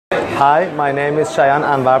Hi, my name is Shayan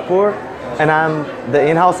Anvarpour and I'm the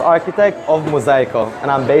in-house architect of Mozzaico and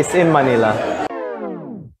I'm based in Manila.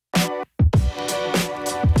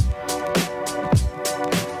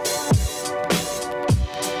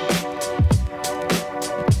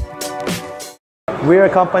 We're a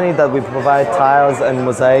company that we provide tiles and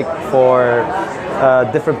mosaic for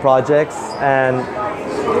different projects, and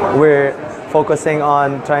we're focusing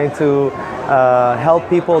on trying to help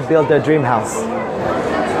people build their dream house.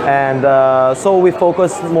 And so we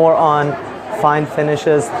focus more on fine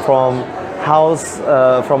finishes from house,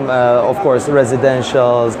 of course,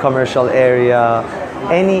 residential, commercial area,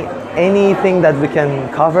 anything that we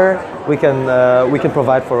can cover, we can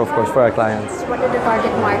provide for, of course, for our clients. What is the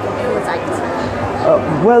target market in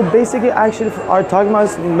Mosaic? Well, basically, actually, our target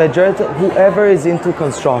market is majority whoever is into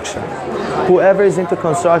construction. Whoever is into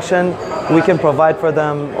construction, we can provide for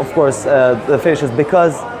them, of course, the finishes,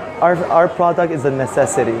 because our product is a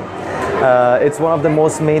necessity. It's one of the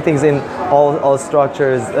most main things in all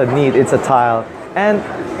structures need. It's a tile. And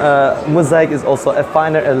mosaic is also a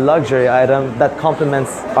finer, a luxury item that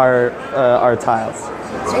complements our tiles.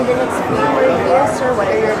 So in the next few years, sir, what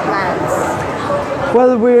are your plans?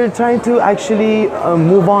 Well, we're trying to actually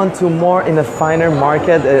move on to more in a finer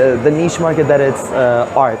market, the niche market that it's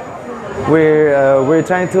art. We're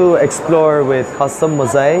trying to explore with custom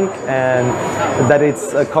mosaic, and that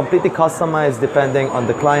it's completely customized depending on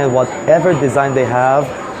the client, whatever design they have,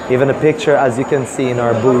 even a picture as you can see in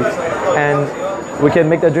our booth. And we can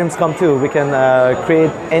make their dreams come true. We can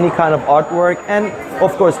create any kind of artwork, and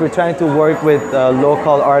of course we're trying to work with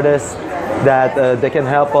local artists that they can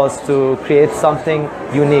help us to create something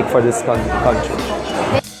unique for this country.